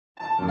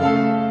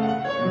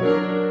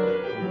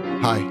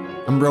Hi,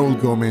 I'm Raul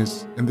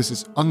Gomez, and this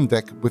is On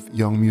Deck with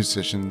Young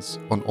Musicians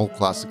on All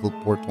Classical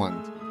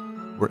Portland,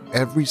 where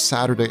every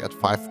Saturday at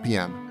 5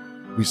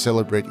 p.m. we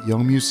celebrate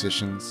young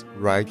musicians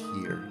right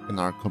here in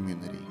our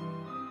community.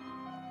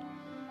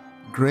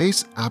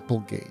 Grace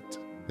Applegate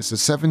is a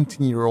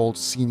 17-year-old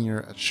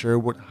senior at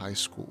Sherwood High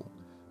School.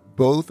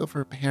 Both of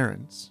her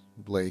parents,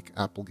 Blake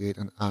Applegate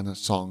and Anna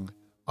Song,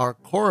 are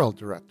choral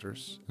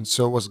directors, and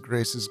so was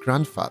Grace's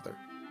grandfather.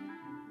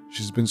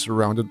 She's been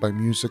surrounded by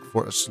music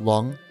for as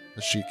long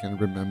as she can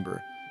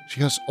remember. She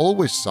has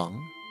always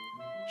sung.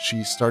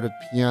 She started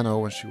piano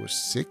when she was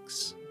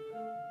 6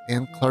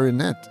 and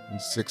clarinet in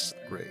 6th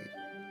grade.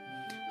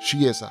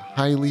 She is a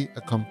highly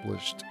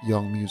accomplished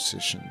young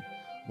musician.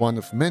 One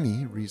of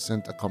many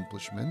recent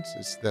accomplishments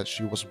is that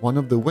she was one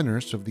of the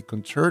winners of the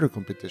concerto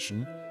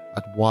competition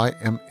at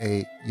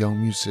YMA Young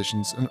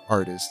Musicians and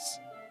Artists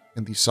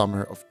in the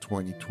summer of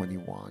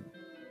 2021.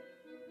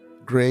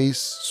 Grace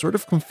sort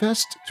of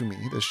confessed to me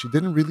that she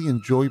didn't really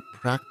enjoy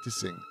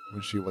practicing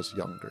when she was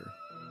younger.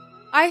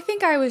 I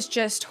think I was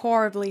just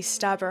horribly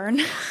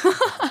stubborn.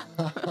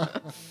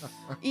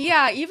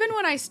 Yeah, even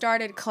when I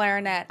started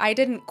clarinet, I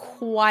didn't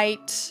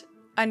quite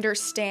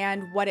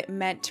understand what it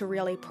meant to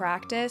really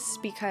practice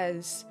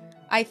because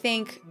I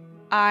think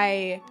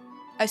I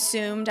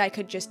assumed I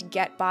could just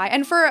get by.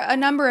 And for a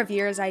number of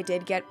years, I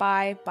did get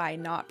by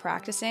not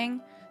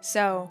practicing.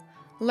 So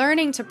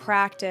learning to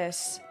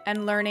practice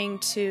and learning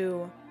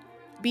to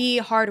be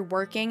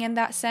hardworking in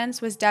that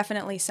sense was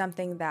definitely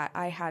something that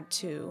I had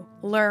to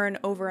learn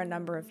over a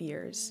number of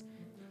years.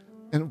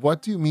 And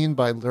what do you mean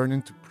by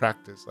learning to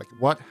practice? Like,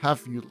 what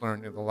have you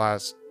learned in the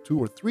last 2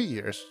 or 3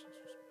 years,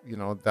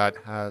 that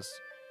has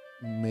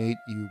made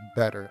you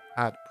better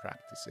at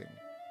practicing?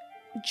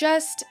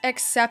 Just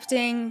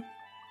accepting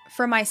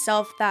for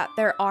myself that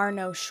there are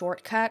no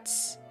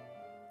shortcuts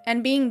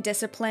and being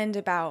disciplined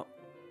about,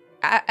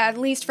 at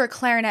least for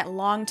clarinet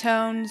long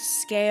tones,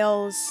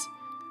 scales.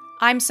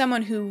 I'm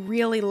someone who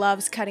really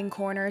loves cutting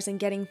corners and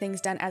getting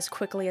things done as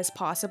quickly as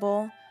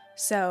possible.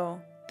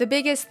 So the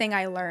biggest thing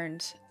I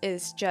learned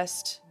is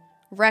just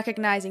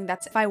recognizing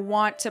that if I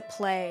want to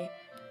play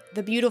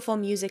the beautiful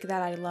music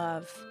that I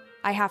love,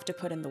 I have to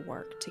put in the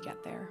work to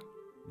get there.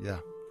 Yeah.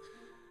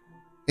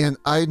 And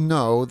I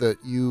know that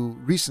you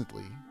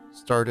recently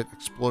started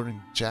exploring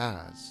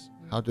jazz.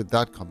 How did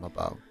that come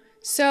about?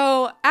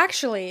 So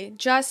actually,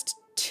 just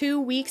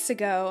 2 weeks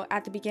ago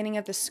at the beginning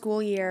of the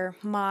school year,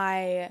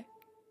 my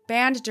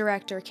band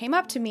director came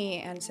up to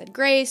me and said,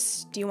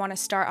 "Grace, do you want to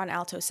start on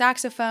alto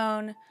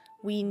saxophone?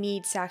 We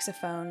need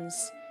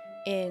saxophones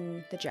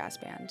in the jazz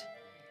band."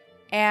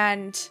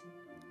 And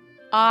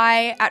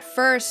I, at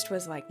first,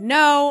 was like,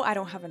 no, I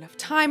don't have enough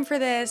time for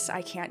this.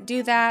 I can't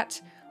do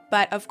that.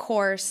 But of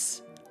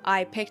course,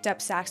 I picked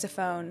up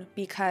saxophone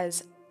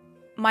because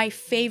my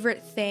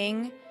favorite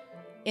thing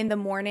in the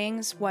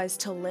mornings was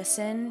to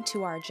listen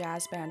to our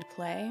jazz band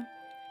play.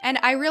 And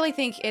I really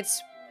think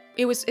it's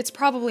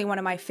probably one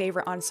of my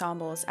favorite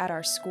ensembles at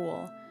our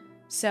school.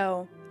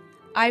 So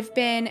I've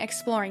been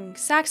exploring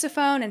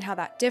saxophone and how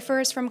that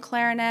differs from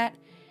clarinet,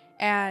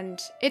 and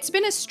it's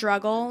been a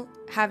struggle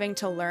having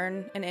to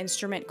learn an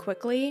instrument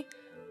quickly,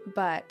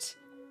 but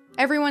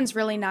everyone's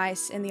really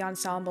nice in the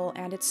ensemble,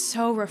 and it's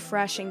so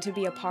refreshing to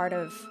be a part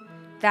of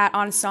that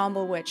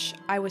ensemble, which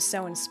I was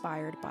so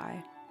inspired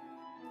by.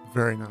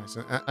 Very nice.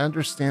 And I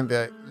understand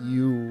that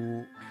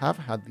you have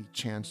had the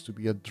chance to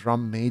be a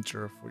drum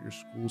major for your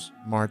school's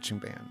marching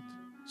band.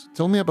 So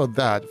tell me about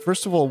that.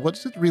 First of all, what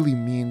does it really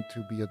mean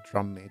to be a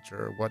drum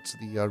major? What's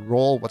the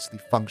role? What's the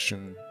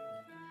function?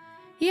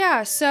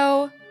 Yeah,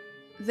 so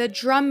the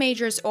drum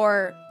majors,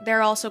 or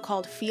they're also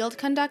called field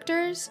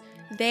conductors,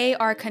 they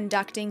are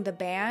conducting the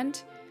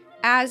band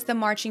as the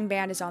marching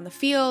band is on the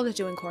field,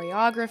 doing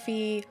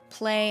choreography,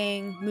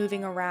 playing,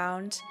 moving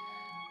around.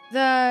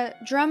 The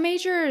drum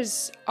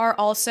majors are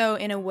also,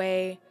 in a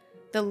way,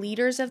 the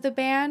leaders of the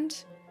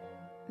band.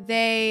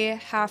 They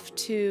have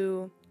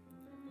to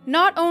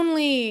not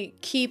only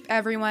keep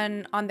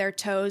everyone on their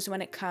toes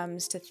when it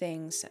comes to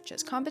things such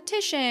as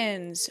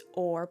competitions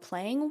or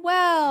playing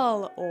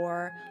well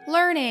or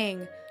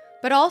learning,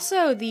 but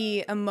also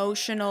the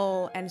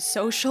emotional and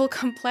social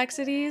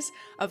complexities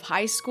of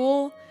high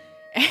school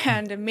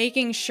and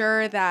making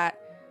sure that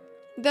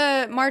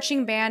the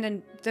marching band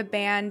and the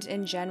band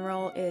in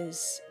general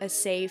is a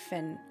safe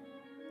and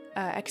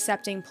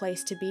accepting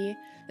place to be.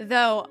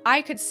 Though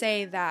I could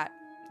say that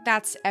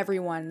that's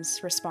everyone's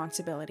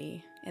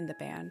responsibility in the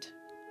band.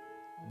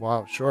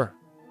 Wow, sure.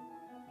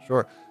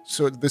 Sure.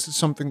 So this is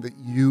something that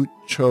you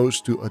chose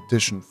to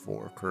audition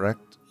for,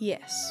 correct?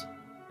 Yes.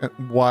 And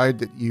why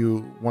did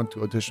you want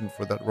to audition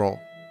for that role?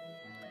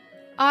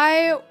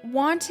 I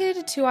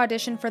wanted to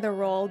audition for the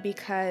role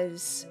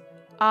because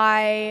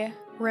I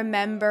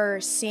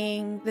remember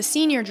seeing the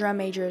senior drum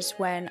majors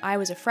when I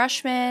was a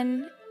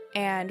freshman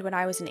and when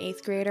I was an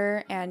 8th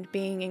grader and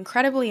being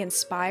incredibly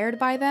inspired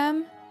by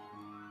them.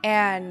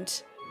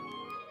 And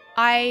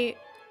I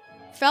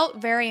felt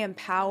very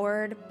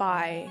empowered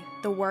by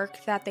the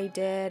work that they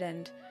did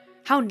and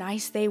how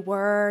nice they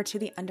were to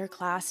the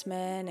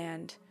underclassmen,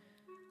 and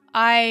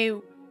I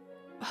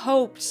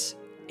hoped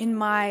in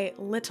my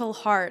little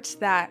heart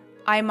that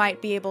I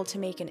might be able to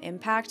make an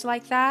impact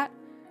like that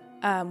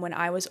when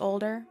I was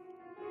older.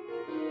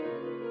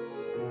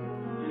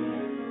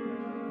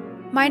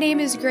 My name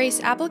is Grace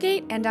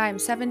Applegate, and I am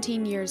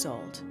 17 years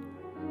old.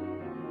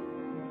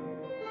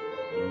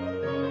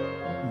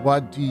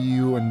 What do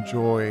you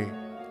enjoy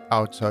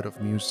outside of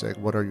music?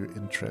 What are your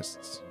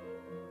interests?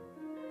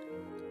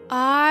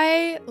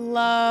 I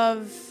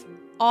love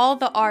all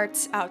the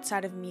arts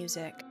outside of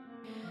music.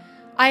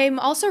 I'm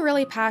also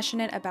really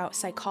passionate about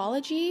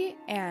psychology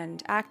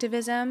and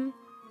activism,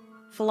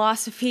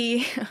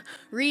 philosophy,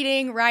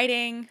 reading,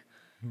 writing,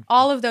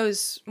 all of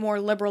those more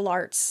liberal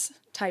arts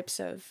types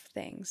of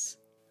things.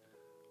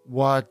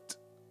 What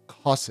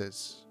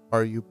causes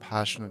are you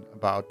passionate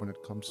about when it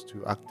comes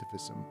to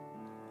activism?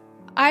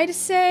 I'd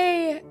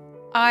say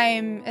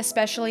I'm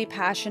especially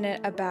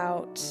passionate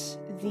about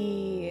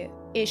the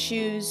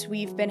issues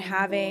we've been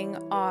having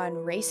on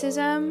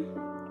racism,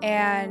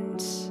 and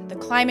the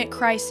climate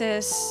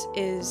crisis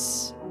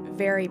is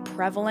very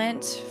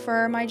prevalent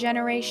for my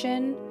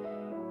generation.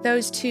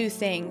 Those two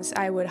things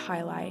I would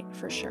highlight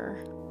for sure.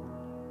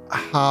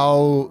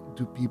 How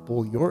do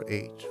people your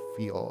age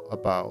feel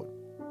about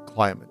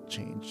climate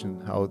change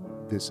and how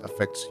this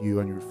affects you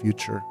and your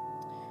future?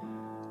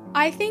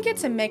 I think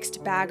it's a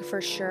mixed bag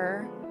for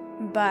sure,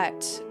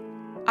 but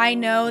I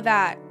know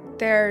that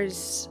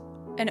there's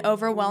an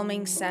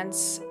overwhelming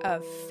sense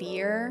of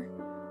fear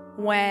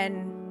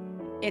when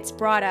it's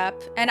brought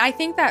up. And I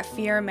think that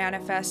fear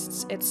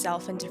manifests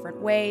itself in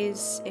different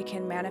ways. It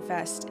can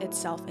manifest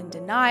itself in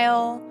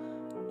denial,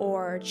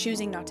 or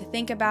choosing not to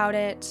think about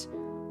it,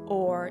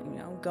 or,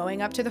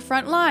 going up to the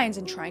front lines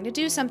and trying to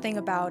do something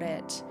about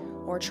it,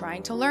 or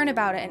trying to learn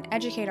about it and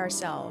educate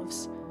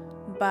ourselves.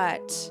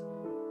 But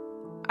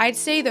I'd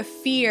say the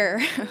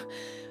fear,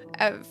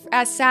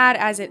 as sad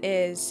as it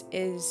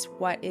is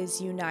what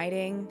is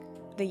uniting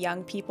the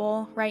young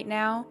people right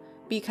now,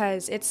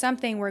 because it's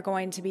something we're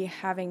going to be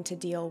having to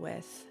deal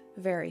with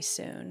very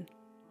soon.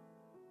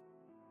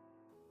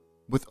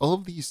 With all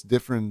of these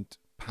different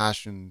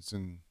passions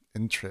and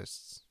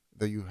interests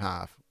that you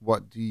have,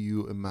 what do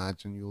you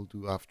imagine you'll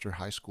do after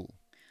high school?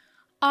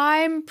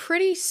 I'm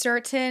pretty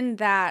certain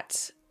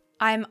that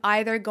I'm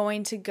either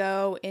going to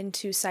go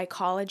into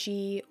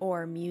psychology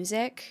or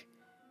music.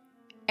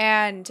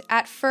 And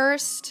at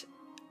first,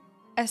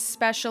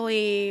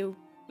 especially,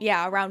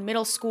 around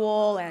middle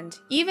school and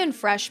even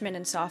freshman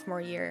and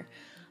sophomore year,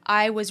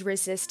 I was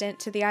resistant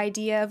to the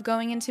idea of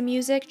going into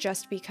music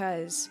just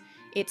because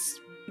it's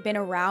been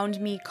around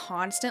me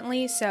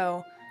constantly.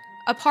 So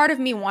a part of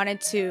me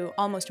wanted to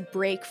almost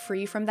break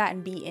free from that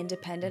and be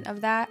independent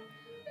of that.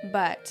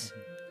 But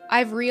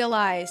I've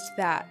realized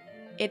that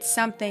it's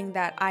something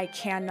that I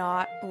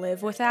cannot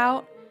live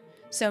without.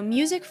 So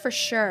music for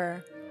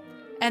sure.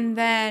 And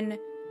then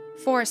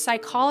for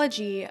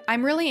psychology,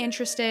 I'm really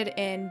interested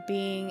in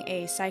being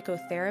a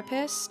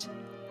psychotherapist.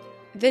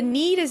 The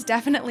need is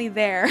definitely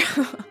there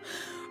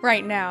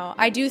right now.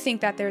 I do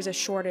think that there's a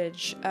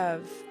shortage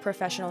of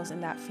professionals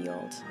in that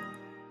field.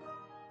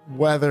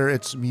 Whether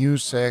it's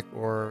music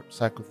or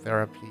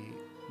psychotherapy,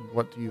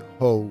 what do you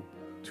hope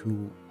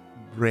to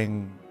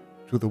bring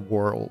to the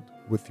world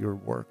with your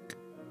work?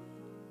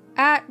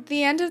 At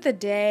the end of the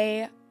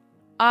day,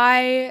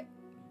 I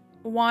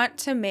want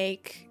to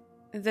make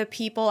the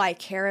people I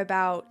care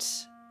about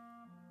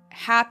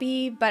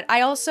happy, but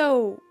I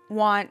also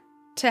want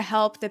to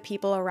help the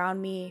people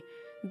around me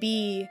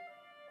be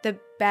the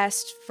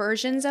best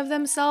versions of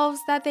themselves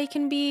that they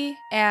can be.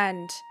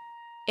 And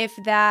if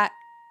that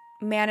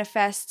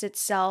manifests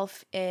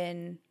itself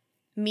in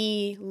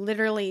me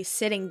literally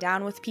sitting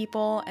down with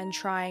people and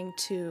trying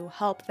to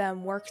help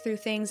them work through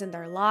things in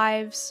their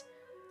lives,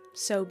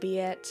 so be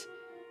it.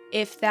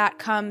 If that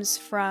comes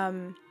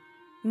from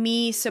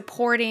me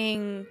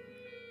supporting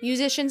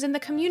musicians in the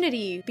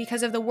community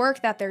because of the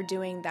work that they're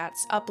doing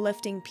that's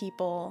uplifting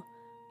people,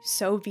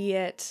 so be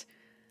it.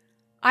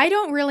 I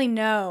don't really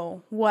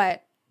know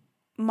what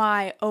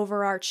my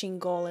overarching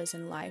goal is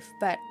in life,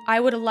 but I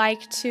would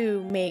like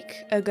to make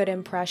a good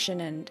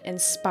impression and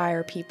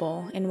inspire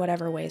people in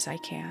whatever ways I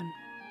can.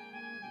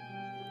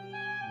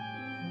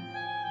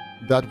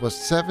 That was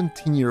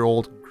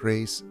 17-year-old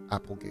Grace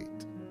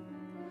Applegate.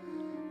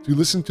 To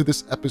listen to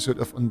this episode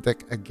of On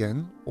Deck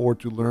again, or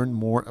to learn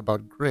more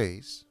about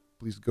Grace,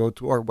 please go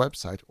to our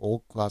website,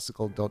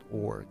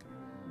 oldclassical.org,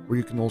 where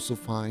you can also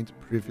find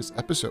previous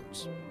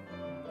episodes.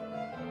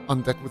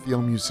 On Deck with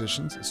Young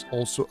Musicians is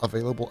also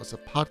available as a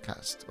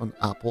podcast on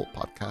Apple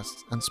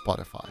Podcasts and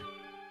Spotify.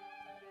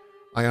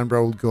 I am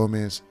Raul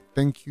Gomez.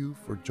 Thank you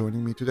for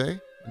joining me today,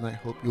 and I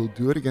hope you'll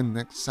do it again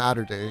next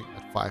Saturday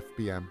at 5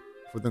 p.m.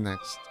 for the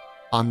next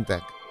On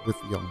Deck with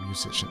Young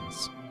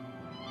Musicians.